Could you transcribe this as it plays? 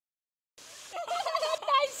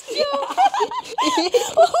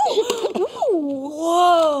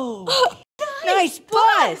Whoa! Nice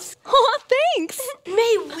bus! Oh, thanks.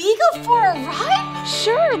 May we go for a ride?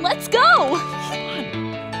 Sure, let's go.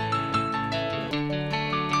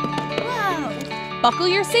 Wow. Buckle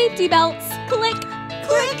your safety belts. Click.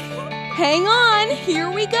 Click. Hang on, here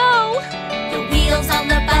we go. The wheels on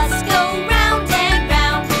the bus go round and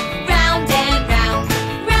round, round and round,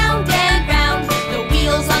 round and round. The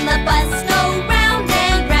wheels on the bus go round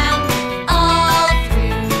and round, all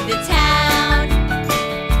through the town.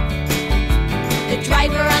 The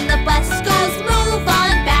driver on the bus goes move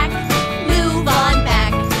on back, move on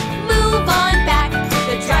back, move on back.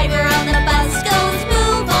 The driver on the bus goes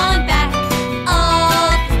move on back,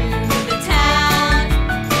 all through the town.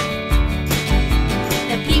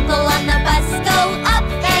 The people on the bus go up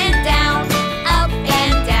and down, up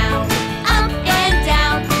and down, up and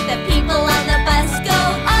down. The people on the bus go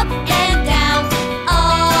up and down,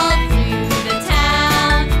 all through the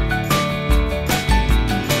town.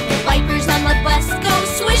 The wipers on the bus go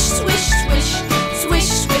swish, swish, swish, swish,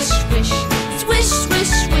 swish, swish, swish,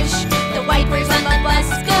 swish, swish. The wipers on the bus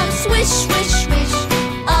go swish, swish, swish,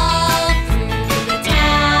 all through the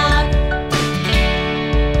town.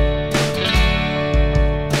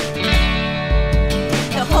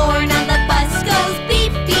 The horn on the bus goes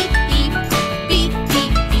beep, beep, beep, beep,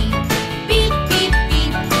 beep, beep, beep, beep,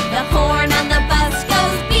 beep. The horn on the bus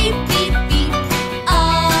goes beep, beep, beep,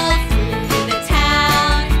 all through the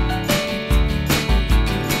town.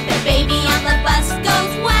 The baby on the bus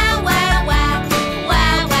goes wow, wow, wow,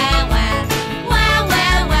 wow, wow, wow, wow,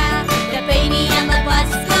 wow, wow. The baby on the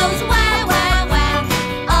bus goes wow, wow, wow,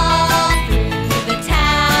 all through the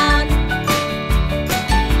town.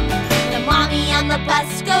 The mommy on the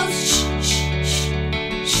bus goes shh, shh,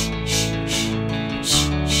 shh, shh, shh, shh,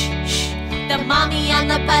 shh, shh. The mommy on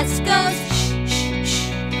the bus goes shh, shh,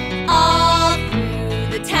 shh, all through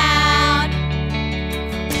the town.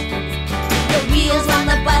 The wheels on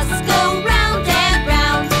the bus go round and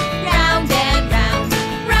round, round and round,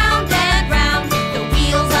 round and round. The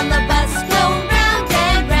wheels on the bus go round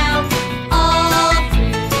and round, all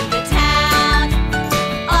through the town,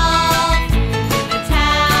 all through the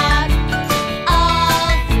town,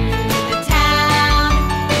 all through the town.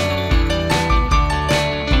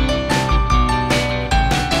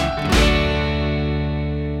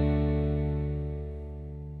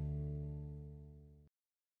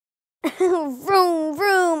 Vroom,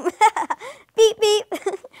 vroom. Beep, beep.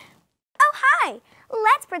 Oh, hi.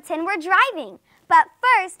 Let's pretend we're driving. But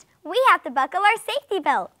first, we have to buckle our safety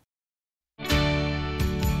belt.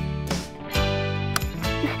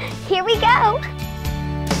 Here we go.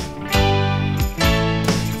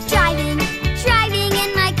 Driving, driving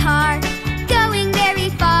in my car, going very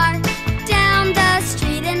far, down the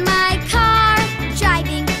street in my car.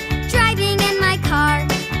 Driving, driving in my car,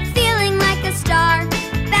 feeling like a star,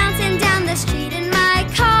 bouncing down the street in my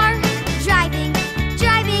car. Driving,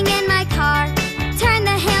 driving in my car, turn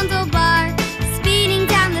the handlebar, speeding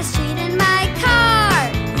down the street in my car.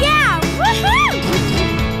 Yeah, woohoo!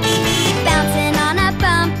 Bouncing on a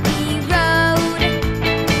bumpy road,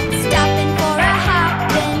 stopping for a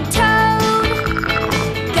hop and toad,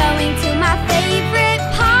 going to my favorite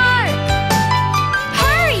park.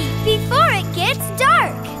 Hurry before it gets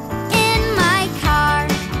dark. In my car,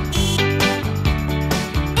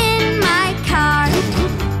 in my car.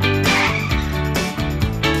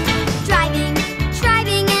 Driving,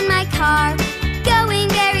 driving in my car, going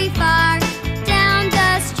very far, down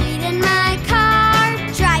the street in my car.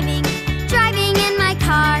 Driving, driving in my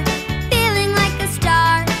car, feeling like a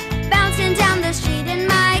star, bouncing down the street in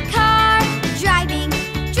my car. Driving,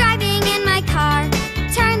 driving in my car,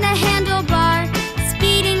 turn the handlebar,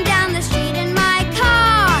 speeding down the street in my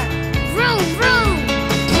car. Vroom, vroom.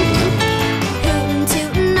 Hootin'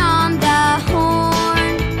 tootin' on the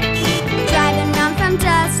horn, driving round from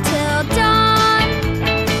dusk till dawn,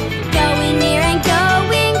 going near and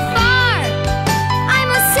going far. I'm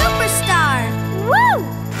a superstar. Woo!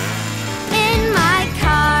 In my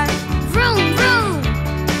car, vroom, vroom.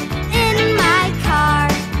 In my car.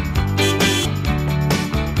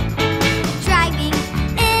 Driving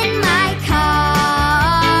in my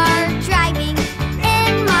car, driving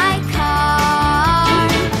in my car,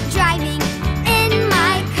 driving in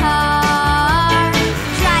my car,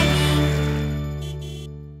 driving.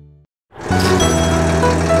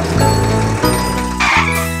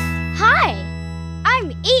 Hi,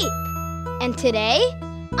 I'm Eep, and today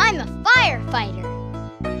I'm a firefighter.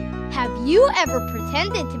 Have you ever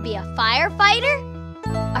pretended to be a firefighter?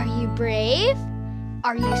 Are you brave?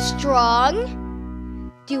 Are you strong?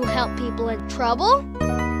 Do you help people in trouble?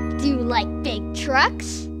 Do you like big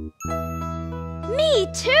trucks? Me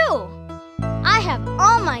too! I have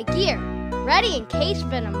all my gear, ready in case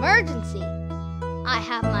of an emergency. I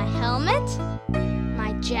have my helmet,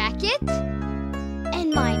 my jacket,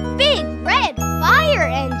 and my big red fire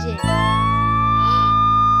engine.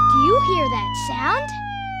 Do you hear that sound?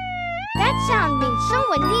 That sound means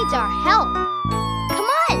someone needs our help. Come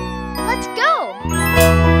on, let's go!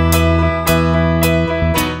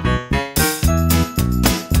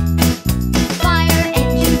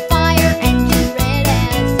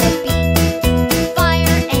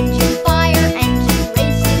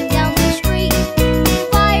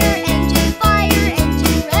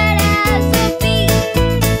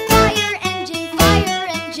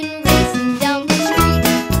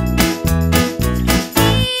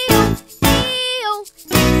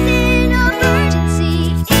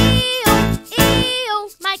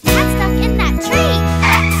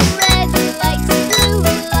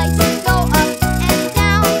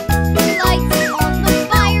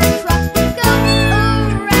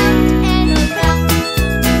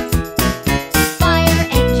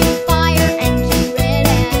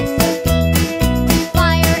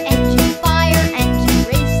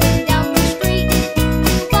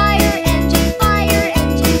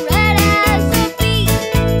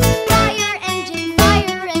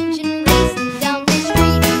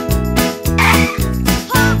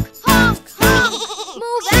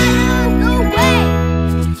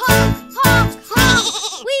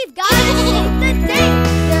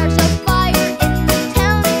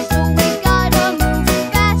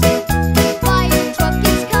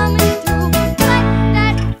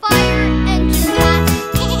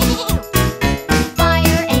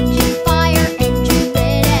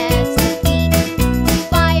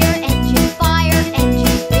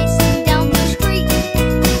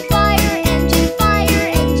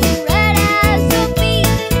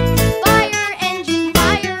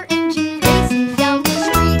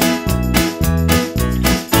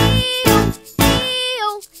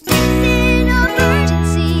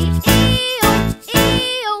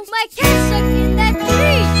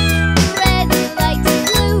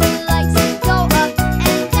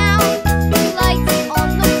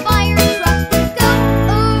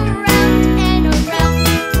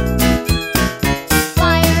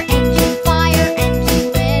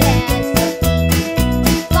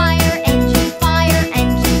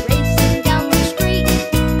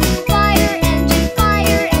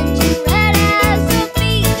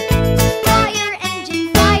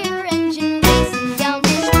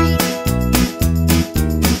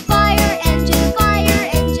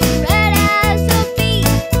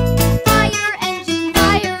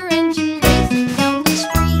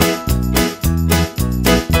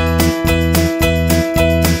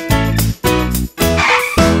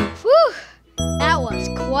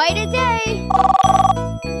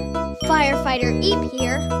 Firefighter Eep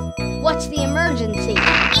here. What's the emergency?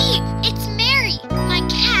 Eep, it's Mary. My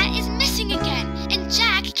cat is missing again, and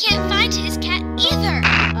Jack can't find his cat either.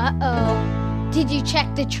 Uh-oh. Did you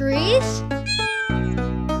check the trees?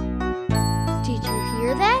 Did you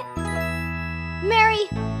hear that? Mary,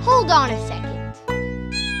 hold on a second.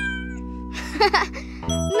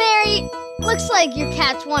 Mary, looks like your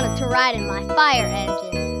cats wanted to ride in my fire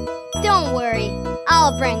engine. Don't worry,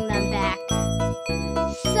 I'll bring them back.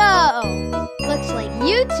 So, looks like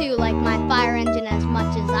you two like my fire engine as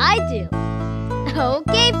much as I do.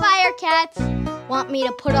 Okay, fire cats. Want me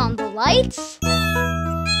to put on the lights?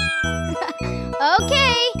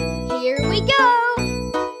 Okay, here we go.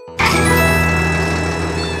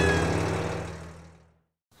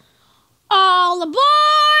 All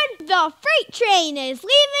aboard! The freight train is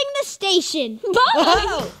leaving the station.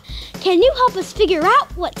 Whoa! Can you help us figure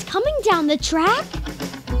out what's coming down the track?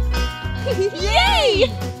 Yay!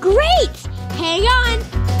 Great! Hang on.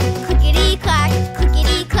 Clickety-clack,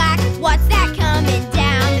 clickety-clack, what's that coming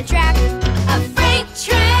down the track? A freight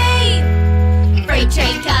train! Freight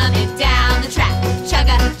train coming down the track.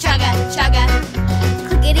 Chugga, chugga, chugga.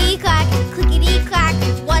 Clickety-clack, clickety-clack,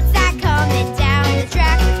 what's that coming down the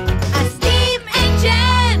track? A steam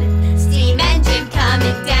engine! Steam engine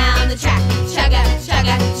coming down the track. Chugga,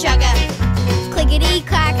 chugga, chugga.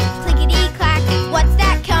 Clickety-clack, clickety-clack, what's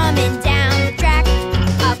that coming down the track?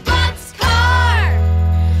 A boxcar!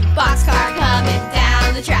 Boxcar coming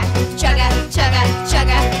down the track. Chugga, chugga,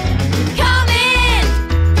 chugga. Coming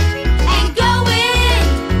and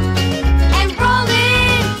going.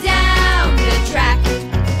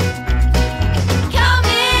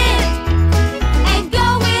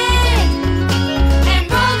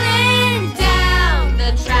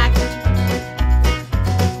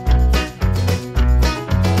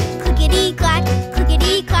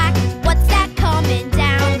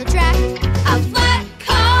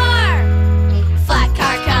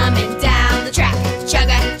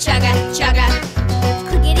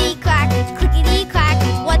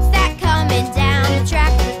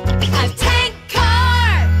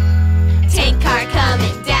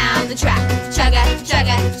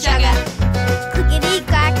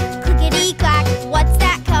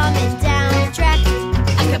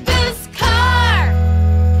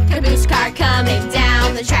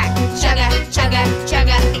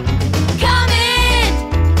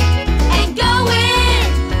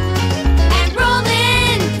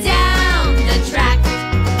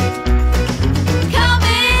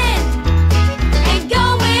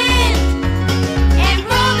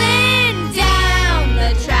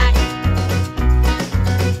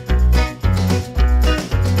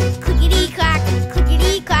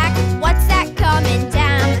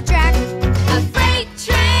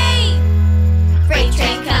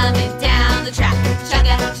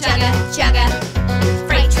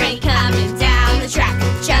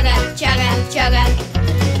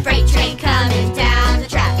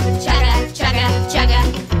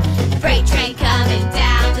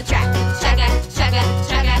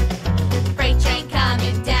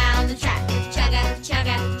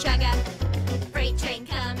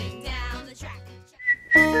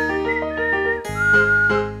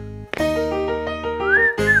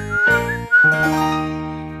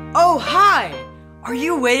 hi! Are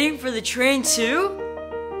you waiting for the train too?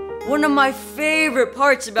 One of my favorite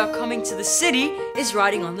parts about coming to the city is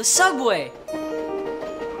riding on the subway.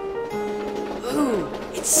 Ooh,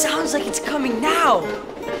 it sounds like it's coming now.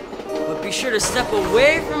 But be sure to step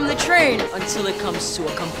away from the train until it comes to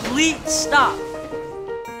a complete stop.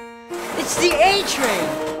 It's the A train.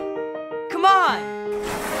 Come on.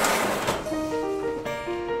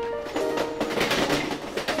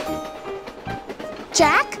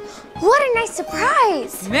 Jack, what a nice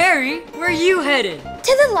surprise! Mary, where are you headed?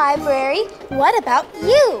 To the library. What about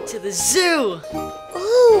you? To the zoo.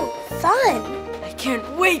 Ooh, fun. I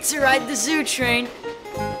can't wait to ride the zoo train.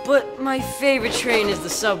 But my favorite train is the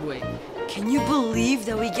subway. Can you believe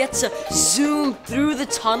that we get to zoom through the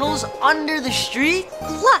tunnels under the street?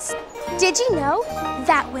 Plus, did you know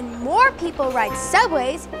that when more people ride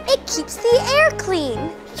subways, it keeps the air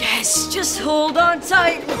clean? Yes, just hold on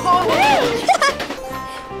tight.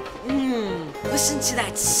 Listen to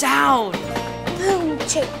that sound. Boom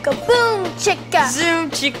chicka, boom chicka. Zoom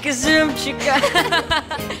chicka, zoom chicka.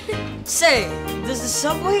 Say, does the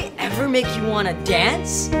subway ever make you want to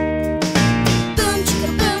dance? Boom chicka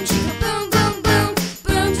boom chicka boom boom boom.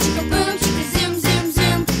 Boom chicka boom chicka zoom zoom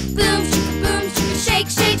zoom. Boom chicka boom chicka shake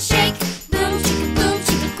shake shake. Boom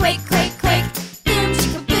chicka quake quake quake. Boom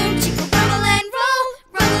chicka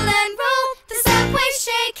rumble and roll the subway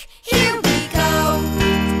shake. Here we go.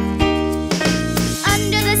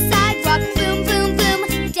 Under the sidewalk, boom, boom, boom.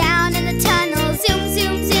 Down in the tunnel, zoom,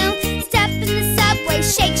 zoom, zoom. Step in the subway,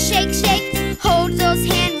 shake, shake, shake. Hold those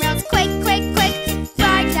handrails, quake, quake, quake.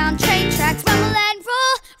 Ride down train tracks, rumble and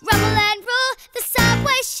roll the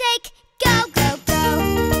subway shake. Go, go, go.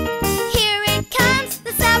 Here it comes,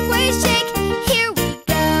 the subway shake. Here we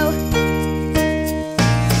go.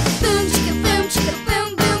 Boom chicka boom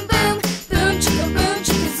boom boom. Boom chicka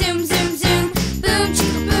zoom zoom zoom. Boom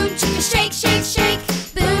chicka shake shake shake.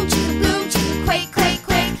 Boom chicka quake quake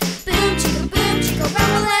quake. Boom chicka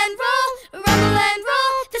rumble and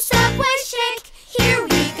roll the subway shake. Here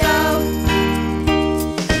we go.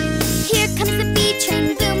 Here comes the B train,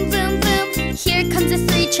 boom, boom, boom. Here comes the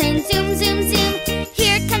 3 train, zoom, zoom, zoom.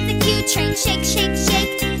 Here comes the Q train, shake, shake,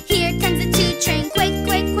 shake. Here comes the 2 train, quake,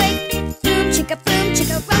 quake, quake. Boom, chicka,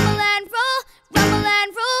 rumble and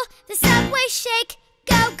roll the subway shake.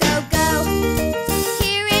 Go, go, go.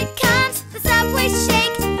 Here it comes, the subway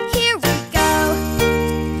shake. Here we go.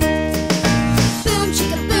 Boom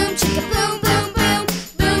chicka boom boom boom.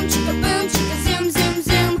 Boom chicka zoom zoom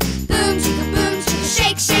zoom. Boom chicka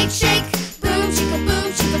shake shake shake. Boom chicka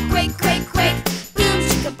quake quake quake. Boom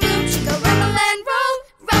chicka rumble and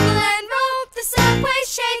roll the subway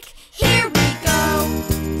shake. Here we go.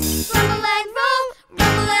 Rumble and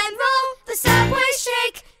roll the subway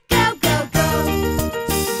shake. Go go go.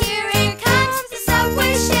 Here it comes, the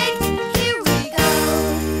subway shake. Here we go.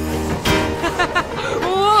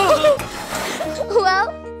 Whoa! Well,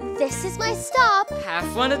 this is my stop. Have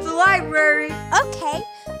fun at the library. Okay.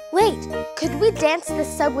 Wait, could we dance the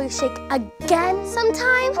subway shake again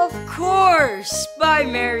sometime? Of course. Bye,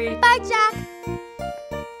 Mary. Bye, Jack.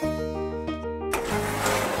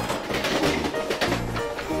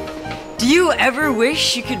 Do you ever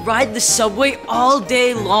wish you could ride the subway all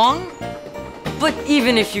day long? But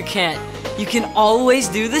even if you can't, you can always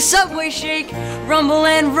do the subway shake. Rumble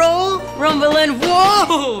and roll, rumble and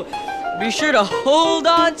whoa! Be sure to hold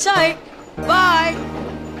on tight. Bye.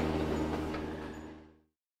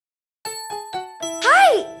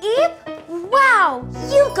 Hi, Eep. Wow,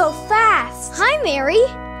 you go fast. Hi, Mary.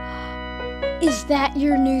 Is that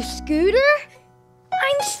your new scooter?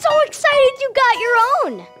 I'm so excited you got your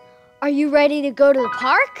own. Are you ready to go to the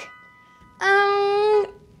park? I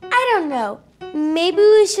don't know. Maybe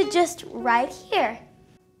we should just ride here.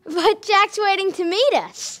 But Jack's waiting to meet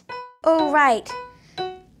us. Oh, right.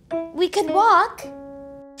 We could walk.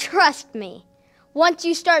 Trust me, once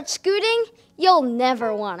you start scooting, you'll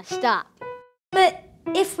never want to stop. But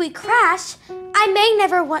if we crash, I may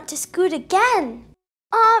never want to scoot again.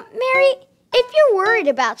 Mary, if you're worried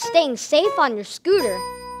about staying safe on your scooter,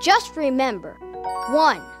 just remember,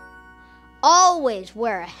 1, always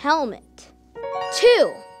wear a helmet.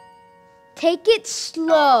 2, take it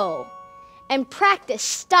slow and practice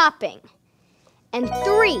stopping. And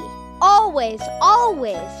 3, always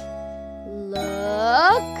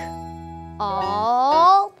look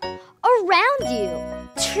all around you.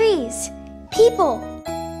 Trees, people,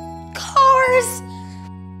 cars.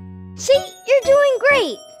 See, you're doing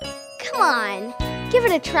great. Come on, give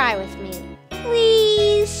it a try with me,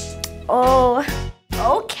 please. Oh,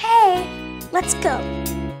 okay. Let's go.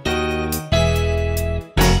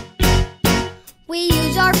 We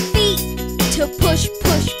use our feet to to push,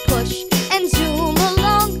 push, push, and zoom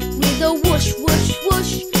along with a whoosh, whoosh,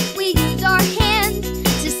 whoosh. We use our hands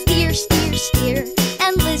to steer, steer, steer,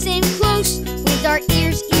 and listen close with our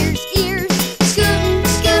ears, ears, ears. Scootin',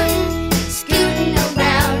 scootin', scootin'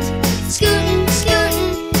 around. Scootin',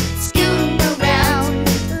 scootin', scootin' around.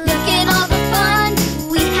 Look at all the fun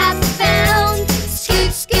we have found.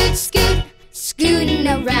 Scoot, scoot, scoot, scootin'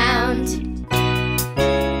 around.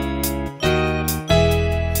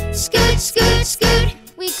 Scoot, scoot, scoot,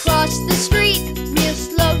 we cross the street real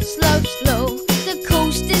slow, slow, slow. The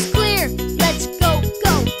coast is clear, let's go,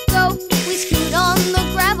 go, go. We scoot on the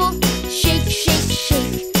gravel, shake, shake,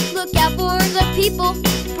 shake. Look out for the people,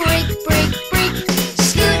 break, break, break.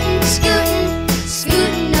 Scootin', scootin',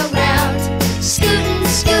 scootin' around. Scootin',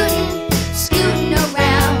 scootin', scootin'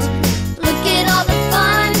 around. Look at all the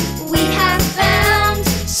fun we have found.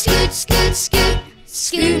 Scoot, scoot, scoot,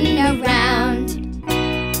 scootin' around.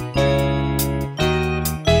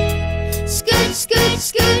 Scoot, scoot,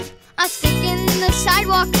 scoot, a stick in the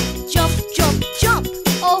sidewalk. Jump, jump, jump,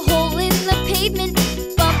 a hole in the pavement.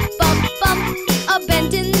 Bump, bump, bump, a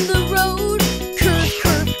bend in the road. Curve,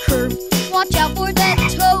 curve, curve, watch out for that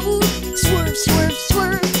toad. Swerve, swerve,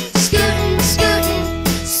 swerve, scootin', scootin',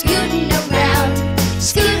 scootin' around.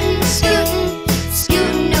 Scootin', scootin',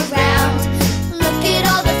 scootin' around. Look at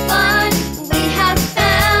all the fun we have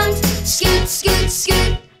found. Scoot, scoot,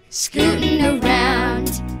 scoot, scootin' around.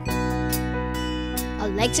 Our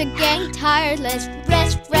legs are getting tired, let's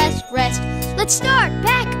rest, rest, rest. Let's start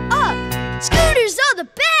back up. Scooters are the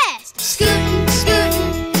best. Scootin',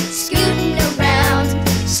 scootin', scootin' around.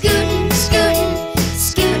 Scootin', scootin',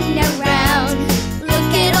 scootin' around.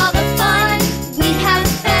 Look at all the fun we have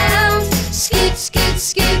found. Scoot, scoot,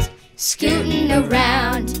 scoot, scootin'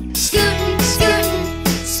 around. Scootin', scootin',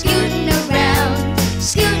 scootin' around.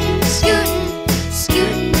 Scootin', scootin',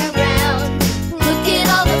 scootin' around. Look at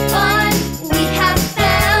all the fun we have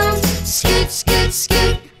found. Scoot, scoot,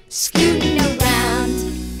 scoot, scootin' around.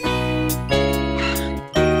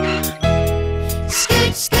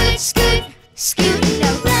 Scoot, scoot, scoot, scootin'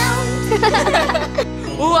 around.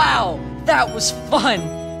 Wow, that was fun.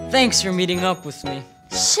 Thanks for meeting up with me.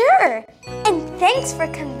 Sure. And thanks for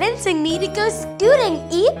convincing me to go scooting,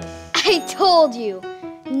 Eep. I told you,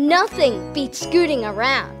 nothing beats scooting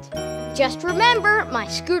around. Just remember my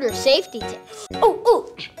scooter safety tips.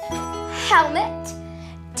 Oh, helmet.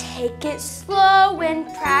 Take it slow and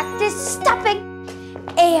practice stopping.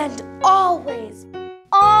 And always,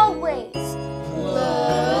 always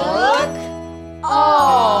look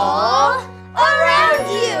all around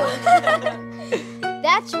you.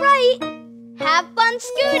 That's right. Have fun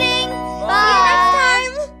scooting. See you next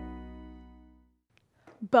time.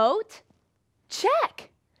 Boat?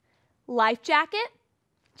 Check. Life jacket?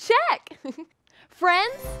 Check.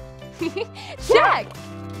 Friends? Check.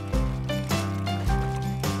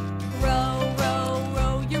 Row, row,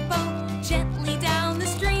 row your boat gently down the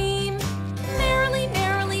stream. Merrily,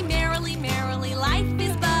 merrily, merrily, merrily, life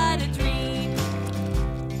is but a dream.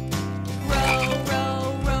 Row,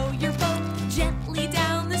 row, row your boat gently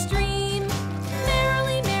down the stream.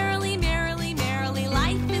 Merrily, merrily, merrily, merrily,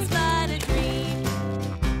 life is but a dream.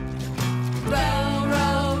 Row,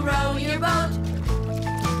 row, row your boat.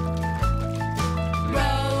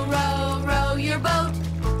 Row, row, row your boat.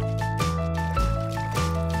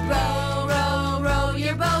 Row, row, row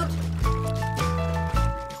your boat.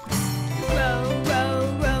 Row, row,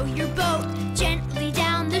 row your boat gently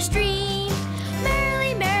down the stream.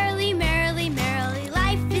 Merrily, merrily, merrily, merrily,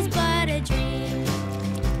 life is but a dream.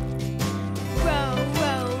 Row,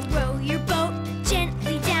 row, row your boat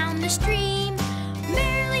gently down the stream.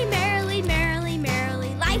 Merrily, merrily, merrily,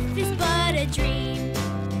 merrily, life is but a dream.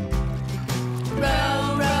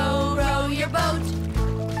 Row, row, row your boat.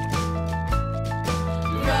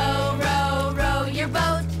 Row, row, row your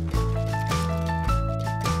boat.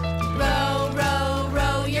 Row, row,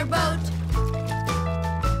 row your boat.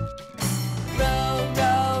 Row,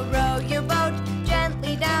 row, row your boat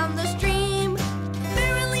gently down the stream.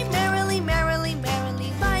 Merrily, merrily, merrily,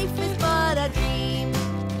 merrily, life is but a dream.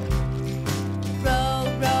 Row,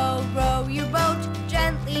 row, row your boat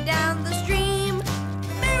gently down the stream.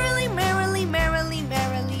 Merrily, merrily, merrily,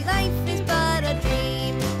 merrily, life is but a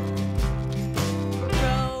dream.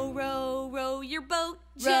 Row, row, row your boat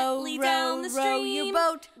gently down the stream. Row your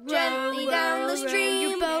boat gently down the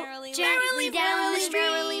stream. Gently down the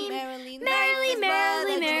stream. Merrily, merrily,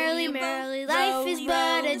 merrily, merrily, life is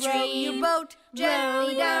but a dream. Row your boat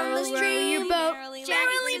gently down the stream.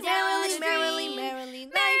 Gently down the stream. Merrily,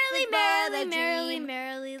 merrily, merrily, merrily,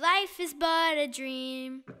 merrily, life is but a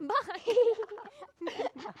dream. Bye.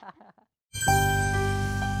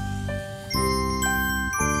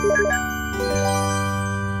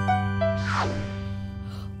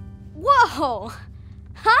 Whoa!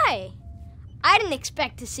 Hi! I didn't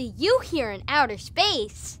expect to see you here in outer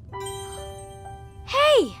space.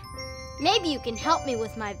 Hey! Maybe you can help me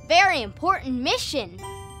with my very important mission.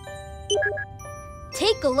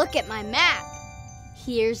 Take a look at my map.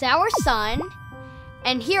 Here's our sun,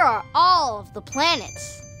 and here are all of the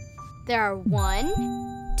planets. There are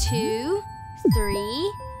 1, 2,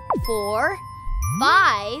 3, 4,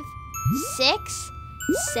 5, 6,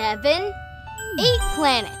 7, 8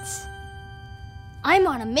 planets. I'm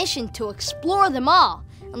on a mission to explore them all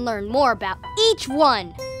and learn more about each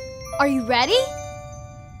one. Are you ready?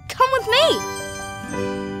 Come with me.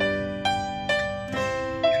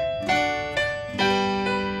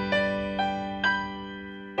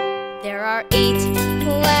 There are 8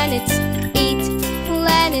 planets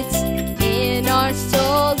in our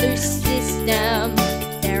solar system.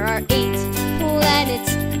 There are 8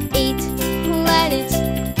 planets.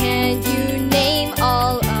 Can you name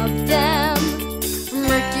all of them?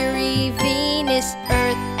 Mercury, Venus,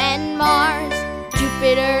 Earth, and Mars,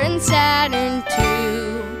 Jupiter and Saturn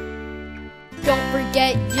too. Don't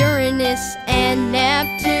forget Uranus and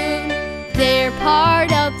Neptune, they're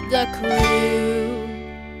part of the crew.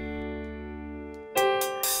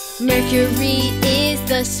 Mercury is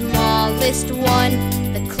the smallest one,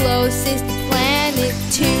 the closest planet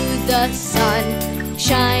to the sun.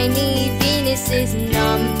 Shiny Venus is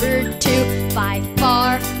number 2, by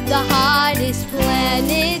far the hottest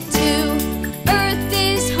planet too. Earth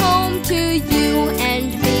is home to you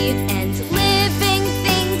and me, and living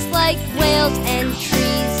things like whales and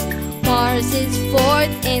trees. Mars is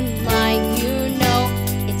 4th in line, you know.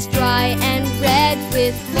 It's dry and red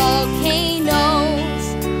with volcanoes.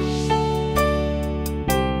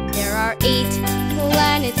 There are 8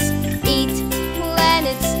 planets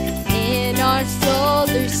in our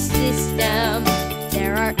solar system.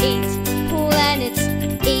 There are 8 planets.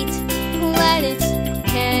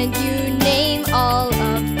 Can you name all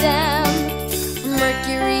of them?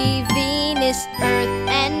 Mercury, Venus, Earth,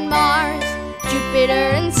 and Mars,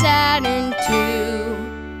 Jupiter and Saturn too.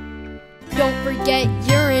 Don't forget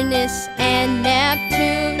Uranus and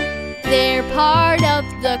Neptune, they're part of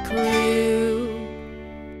the crew.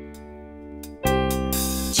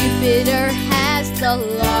 Jupiter has the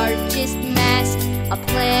largest mass, a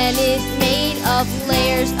planet made of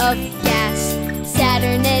layers of gas.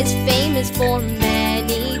 Saturn is famous for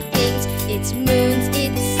many things, its moons,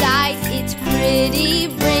 its size, its pretty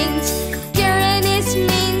rings. Uranus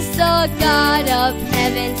means the god of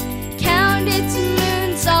heaven, count its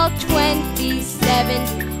moons, all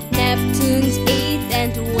 27. Neptune's 8th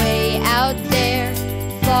and way out there,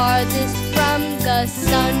 farthest from the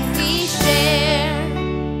sun we share.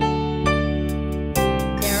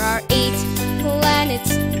 There are 8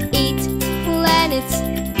 planets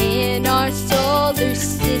in our solar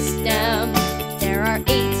system. There are 8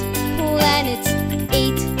 planets.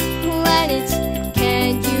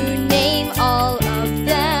 Can you name all of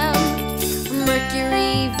them?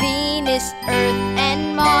 Mercury, Venus, Earth,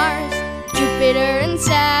 and Mars, Jupiter and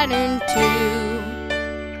Saturn too.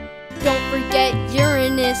 Don't forget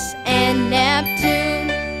Uranus and Neptune,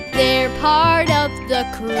 they're part of the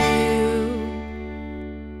crew.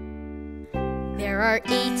 There are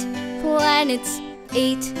 8 planets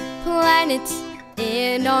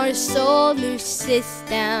in our solar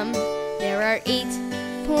system. There are 8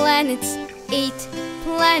 planets.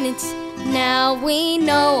 Now we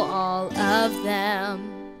know all of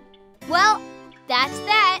them. Well, that's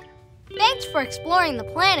that. Thanks for exploring the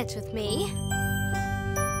planets with me.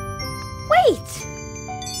 Wait!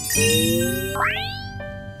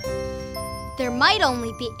 There might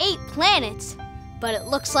only be 8 planets, but it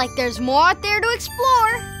looks like there's more out there to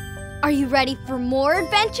explore. Are you ready for more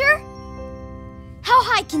adventure? How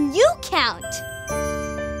high can you count?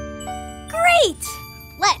 Great!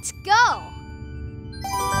 Let's go!